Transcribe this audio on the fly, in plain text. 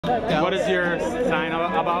What is your sign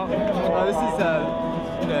about?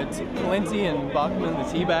 This is Lindsay and Bachman, the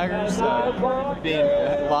teabaggers,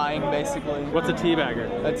 lying basically. What's a teabagger?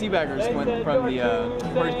 Teabaggers went from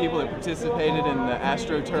the first people that participated in the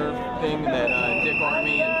AstroTurf thing that Dick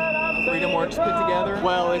Armey and Freedom Works put together.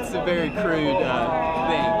 Well, it's a very crude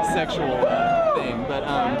sexual thing, but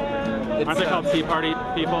aren't they called Tea Party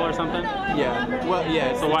people or something? Yeah. Well,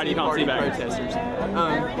 yeah. So why do you call them teabaggers? Protesters.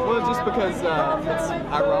 Well, just because it's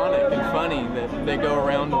ironic and funny that they go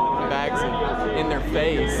around with bags in their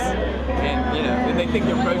face, and and they think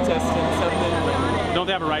they're protesting something. When don't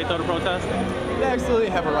they have a right though to protest? They absolutely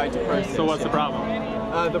have a right to protest. So what's the problem?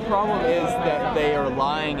 The problem is that they are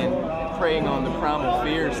lying and preying on the primal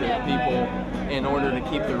fears of people in order to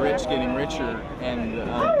keep the rich getting richer and the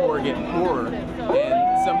poor getting poorer.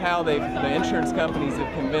 And somehow the insurance companies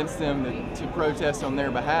have convinced them to protest on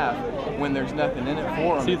their behalf when there's nothing in it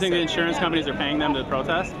for them. So you think the insurance companies are paying them to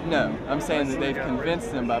protest? No, I'm saying that they've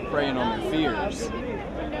convinced them by preying on their fears.